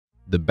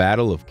The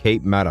Battle of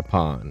Cape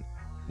Matapan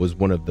was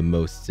one of the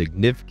most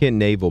significant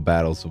naval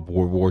battles of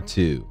World War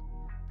II,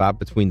 fought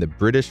between the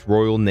British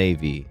Royal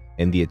Navy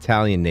and the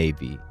Italian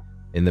Navy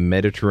in the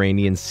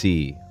Mediterranean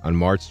Sea on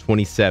March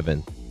 27,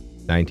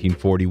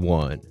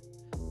 1941.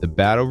 The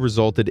battle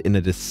resulted in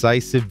a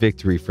decisive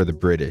victory for the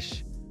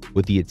British,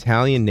 with the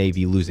Italian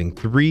Navy losing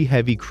 3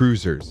 heavy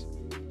cruisers,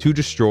 2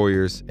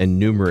 destroyers, and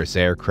numerous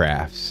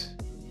aircrafts.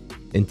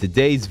 In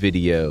today's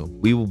video,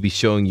 we will be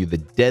showing you the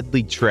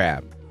deadly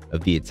trap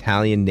of the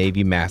Italian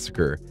Navy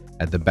Massacre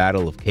at the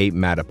Battle of Cape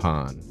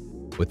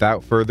Matapan.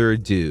 Without further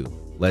ado,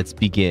 let's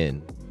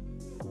begin.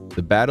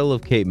 The Battle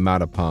of Cape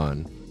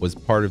Matapan was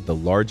part of the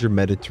larger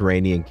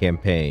Mediterranean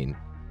campaign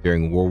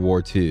during World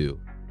War II.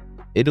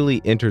 Italy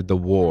entered the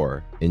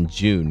war in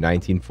June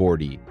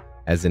 1940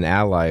 as an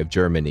ally of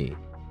Germany.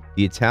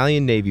 The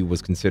Italian Navy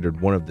was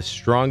considered one of the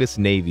strongest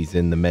navies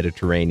in the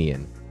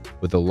Mediterranean,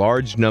 with a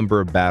large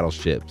number of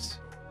battleships,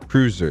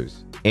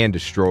 cruisers, and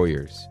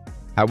destroyers.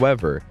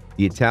 However,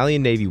 the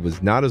Italian Navy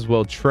was not as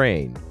well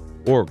trained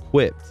or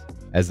equipped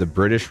as the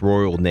British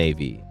Royal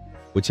Navy,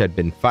 which had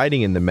been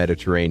fighting in the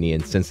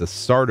Mediterranean since the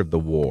start of the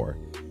war.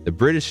 The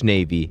British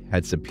Navy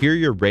had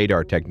superior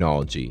radar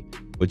technology,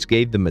 which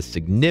gave them a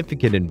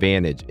significant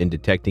advantage in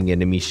detecting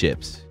enemy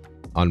ships.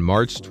 On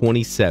March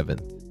 27,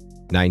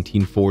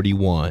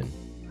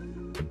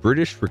 1941, the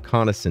British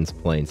reconnaissance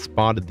plane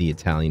spotted the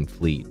Italian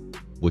fleet,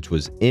 which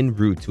was en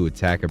route to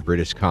attack a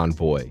British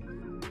convoy.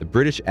 The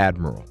British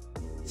Admiral,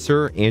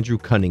 Sir Andrew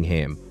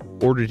Cunningham,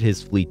 ordered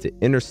his fleet to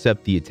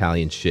intercept the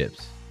Italian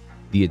ships.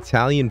 The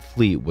Italian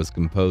fleet was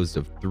composed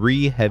of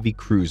 3 heavy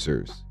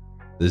cruisers,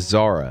 the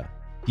Zara,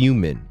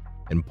 Fiume,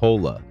 and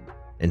Pola,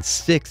 and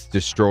 6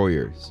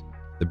 destroyers.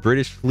 The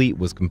British fleet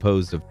was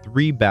composed of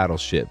 3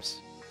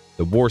 battleships,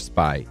 the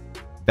Warspite,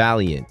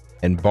 Valiant,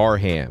 and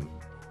Barham,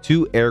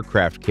 2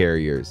 aircraft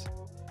carriers,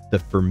 the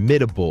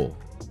Formidable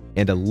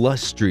and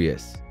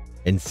Illustrious,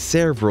 and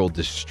several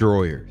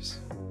destroyers.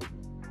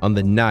 On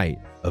the night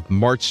of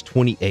March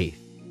 28th,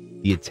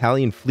 the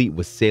Italian fleet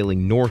was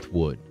sailing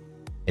northward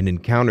and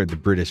encountered the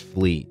British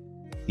fleet.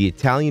 The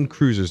Italian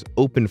cruisers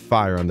opened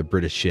fire on the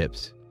British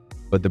ships,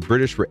 but the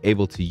British were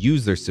able to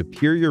use their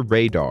superior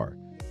radar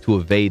to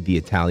evade the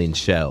Italian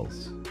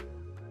shells.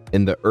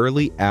 In the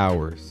early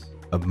hours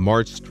of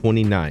March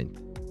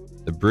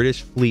 29th, the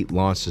British fleet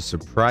launched a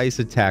surprise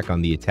attack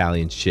on the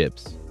Italian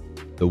ships.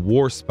 The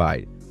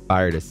Warspite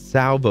fired a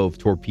salvo of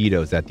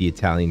torpedoes at the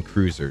Italian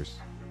cruisers,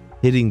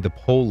 hitting the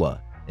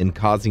Pola and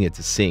causing it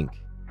to sink.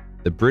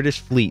 The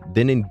British fleet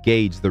then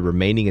engaged the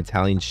remaining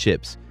Italian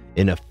ships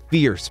in a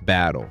fierce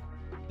battle.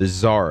 The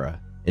Zara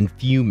and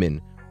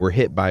Fiume were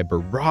hit by a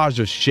barrage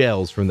of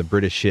shells from the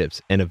British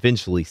ships and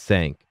eventually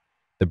sank.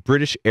 The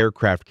British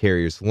aircraft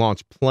carriers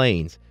launched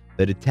planes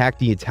that attacked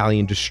the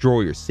Italian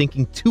destroyers,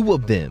 sinking 2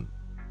 of them.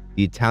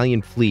 The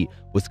Italian fleet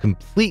was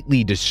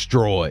completely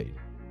destroyed,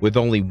 with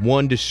only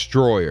 1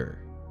 destroyer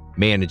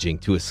managing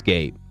to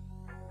escape.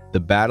 The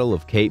Battle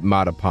of Cape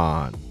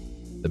Matapan.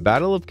 The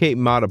Battle of Cape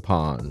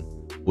Matapan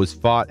was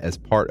fought as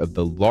part of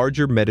the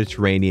larger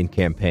Mediterranean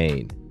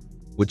campaign,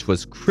 which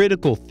was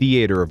critical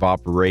theater of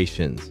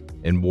operations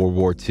in World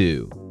War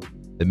II.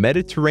 The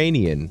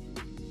Mediterranean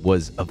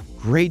was of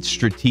great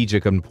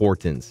strategic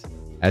importance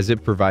as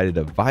it provided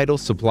a vital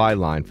supply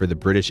line for the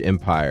British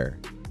Empire,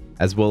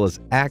 as well as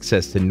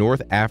access to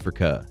North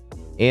Africa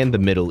and the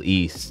Middle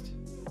East.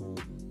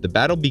 The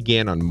battle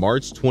began on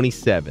March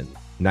 27,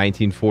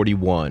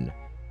 1941,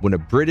 when a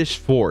British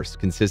force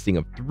consisting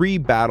of 3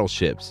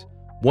 battleships,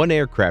 1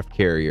 aircraft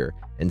carrier,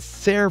 and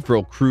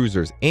several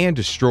cruisers and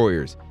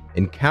destroyers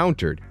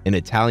encountered an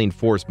Italian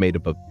force made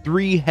up of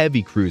 3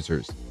 heavy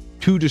cruisers,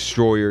 2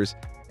 destroyers,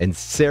 and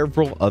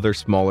several other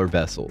smaller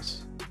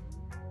vessels.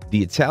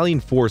 The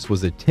Italian force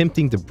was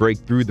attempting to break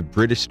through the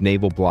British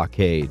naval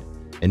blockade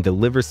and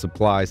deliver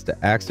supplies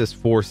to Axis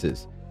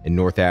forces in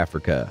North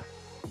Africa.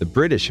 The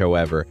British,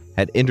 however,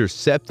 had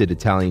intercepted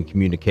Italian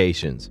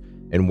communications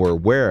and were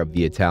aware of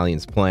the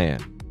Italians' plan.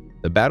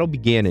 The battle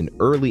began in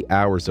early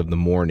hours of the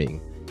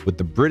morning, with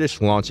the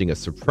British launching a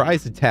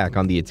surprise attack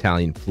on the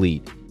Italian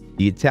fleet.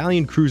 The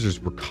Italian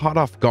cruisers were caught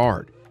off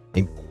guard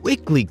and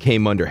quickly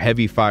came under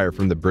heavy fire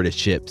from the British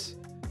ships.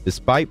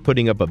 Despite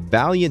putting up a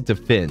valiant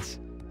defense,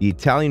 the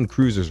Italian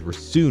cruisers were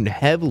soon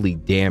heavily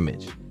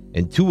damaged,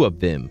 and 2 of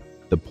them,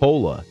 the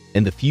Pola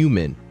and the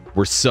Fiume,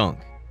 were sunk.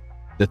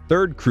 The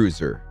 3rd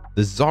cruiser,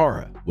 the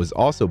Zara, was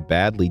also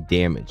badly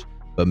damaged,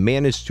 but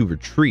managed to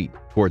retreat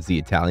towards the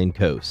Italian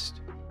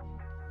coast.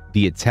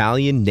 The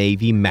Italian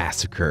Navy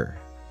Massacre.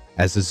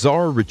 As the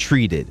Zara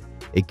retreated,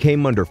 it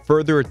came under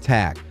further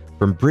attack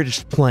from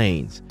British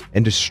planes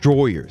and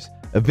destroyers.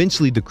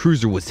 Eventually, the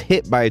cruiser was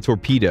hit by a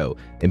torpedo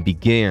and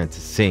began to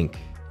sink.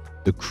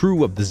 The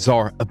crew of the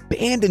Zara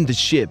abandoned the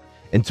ship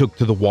and took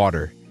to the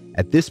water.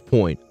 At this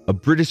point, a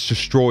British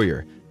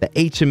destroyer, the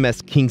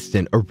HMS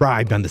Kingston,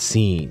 arrived on the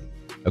scene.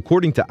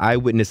 According to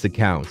eyewitness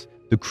accounts,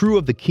 the crew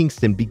of the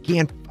Kingston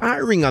began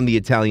firing on the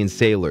Italian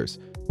sailors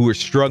who were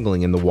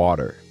struggling in the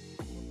water.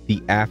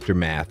 The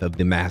aftermath of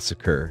the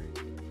massacre.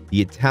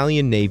 The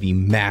Italian Navy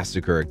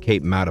Massacre at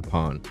Cape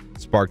Matapan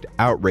sparked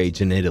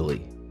outrage in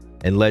Italy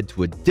and led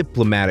to a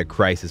diplomatic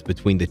crisis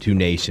between the two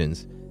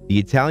nations. The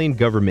Italian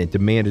government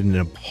demanded an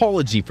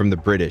apology from the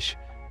British,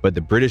 but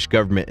the British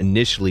government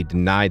initially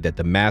denied that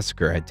the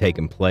massacre had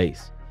taken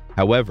place.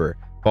 However,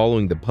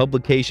 following the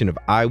publication of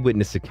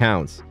eyewitness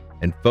accounts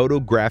and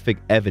photographic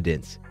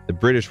evidence, the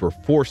British were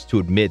forced to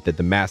admit that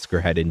the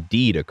massacre had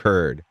indeed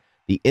occurred.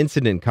 The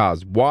incident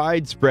caused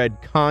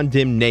widespread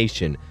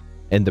condemnation,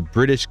 and the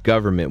British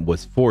government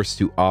was forced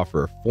to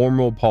offer a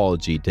formal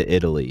apology to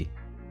Italy.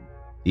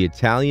 The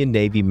Italian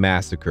Navy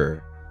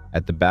Massacre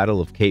at the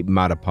Battle of Cape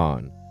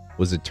Matapan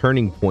was a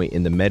turning point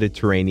in the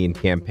Mediterranean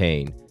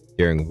campaign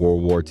during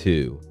World War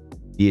II.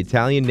 The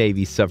Italian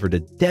Navy suffered a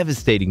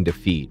devastating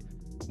defeat,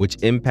 which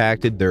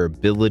impacted their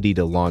ability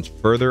to launch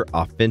further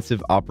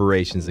offensive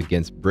operations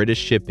against British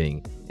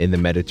shipping in the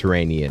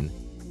Mediterranean.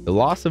 The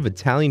loss of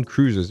Italian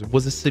cruisers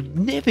was a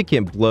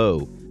significant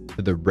blow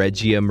to the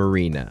Regia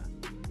Marina,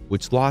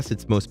 which lost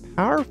its most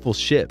powerful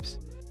ships.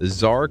 The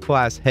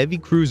Czar-class heavy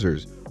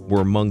cruisers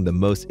were among the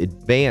most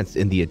advanced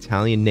in the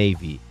Italian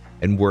Navy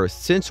and were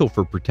essential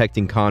for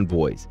protecting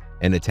convoys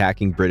and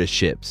attacking British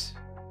ships.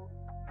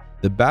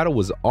 The battle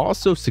was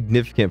also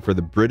significant for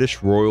the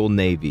British Royal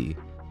Navy.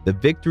 The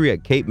victory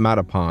at Cape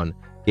Matapan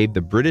gave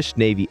the British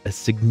Navy a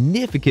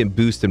significant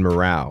boost in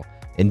morale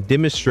and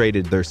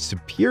demonstrated their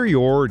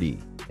superiority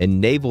in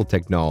naval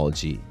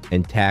technology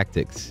and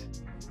tactics.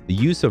 The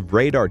use of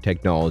radar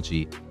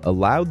technology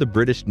allowed the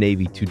British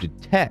Navy to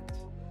detect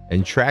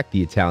and track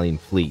the Italian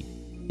fleet,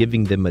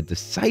 giving them a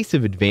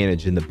decisive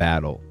advantage in the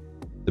battle.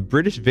 The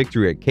British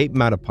victory at Cape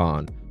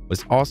Matapan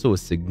was also a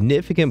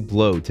significant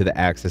blow to the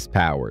Axis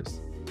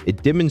powers.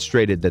 It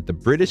demonstrated that the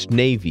British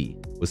Navy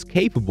was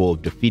capable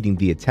of defeating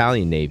the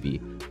Italian Navy,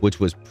 which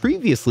was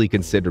previously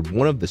considered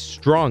one of the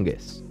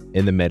strongest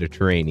in the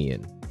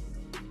Mediterranean.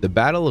 The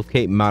Battle of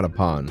Cape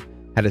Matapan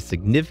had a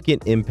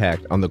significant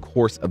impact on the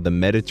course of the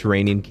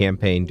Mediterranean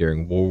campaign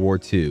during World War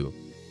II.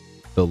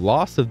 The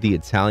loss of the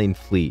Italian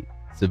fleet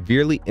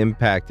severely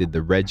impacted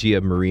the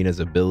Regia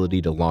Marina's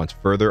ability to launch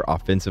further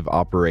offensive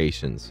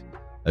operations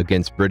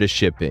against British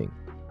shipping.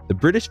 The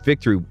British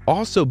victory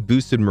also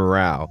boosted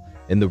morale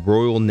in the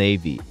Royal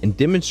Navy and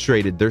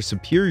demonstrated their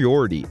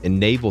superiority in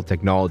naval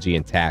technology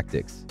and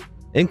tactics.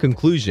 In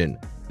conclusion,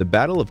 the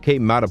Battle of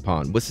Cape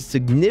Matapan was a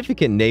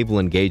significant naval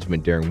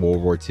engagement during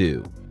World War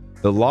II.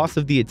 The loss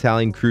of the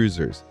Italian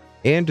cruisers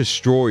and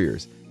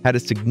destroyers had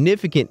a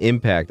significant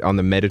impact on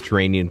the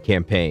Mediterranean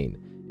campaign,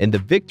 and the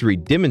victory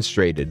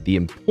demonstrated the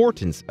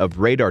importance of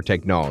radar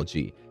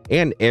technology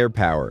and air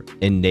power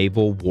in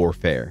naval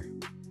warfare.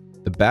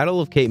 The Battle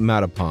of Cape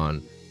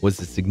Matapan was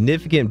a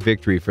significant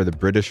victory for the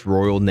British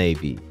Royal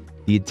Navy.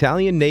 The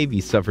Italian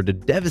Navy suffered a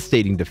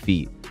devastating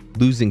defeat,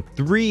 losing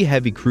 3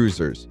 heavy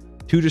cruisers,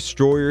 2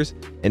 destroyers,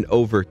 and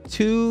over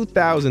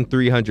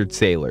 2,300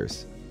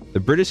 sailors. The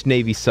British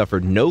Navy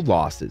suffered no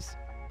losses.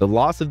 The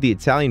loss of the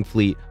Italian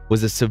fleet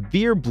was a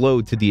severe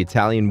blow to the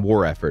Italian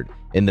war effort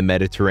in the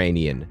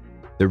Mediterranean.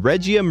 The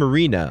Regia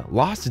Marina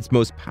lost its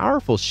most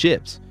powerful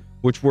ships,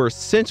 which were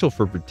essential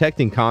for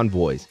protecting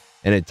convoys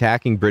and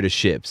attacking British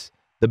ships.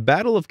 The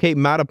Battle of Cape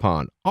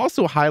Matapan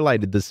also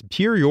highlighted the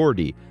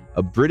superiority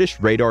of British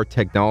radar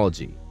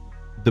technology.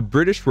 The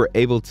British were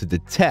able to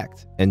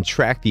detect and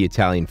track the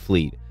Italian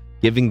fleet,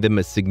 giving them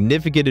a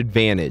significant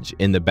advantage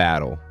in the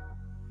battle.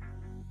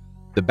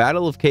 The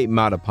Battle of Cape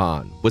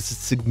Matapan was a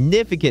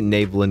significant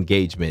naval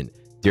engagement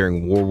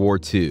during World War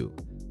II.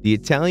 The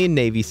Italian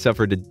Navy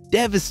suffered a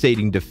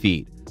devastating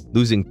defeat,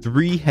 losing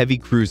 3 heavy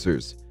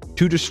cruisers,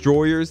 2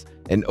 destroyers,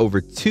 and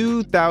over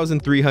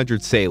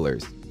 2,300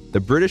 sailors. The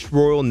British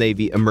Royal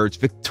Navy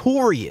emerged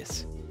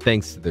victorious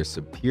thanks to their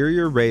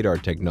superior radar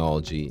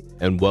technology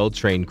and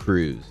well-trained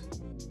crews.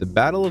 The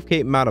Battle of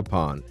Cape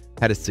Matapan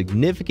had a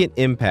significant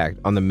impact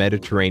on the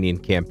Mediterranean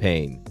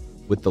campaign,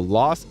 with the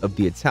loss of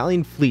the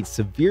Italian fleet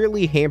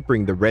severely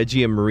hampering the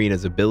Regia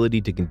Marina's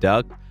ability to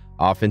conduct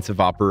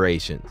offensive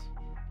operations.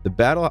 The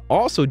battle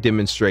also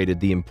demonstrated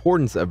the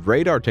importance of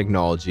radar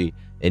technology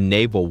in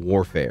naval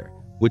warfare,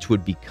 which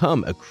would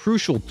become a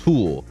crucial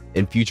tool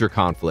in future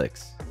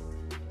conflicts.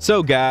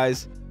 So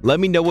guys,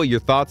 let me know what your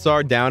thoughts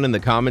are down in the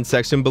comment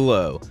section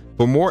below.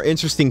 For more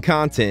interesting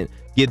content,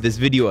 give this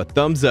video a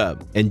thumbs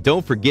up and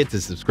don't forget to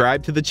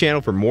subscribe to the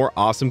channel for more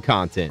awesome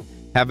content.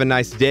 Have a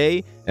nice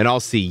day, and I'll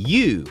see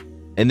you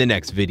in the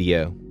next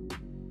video.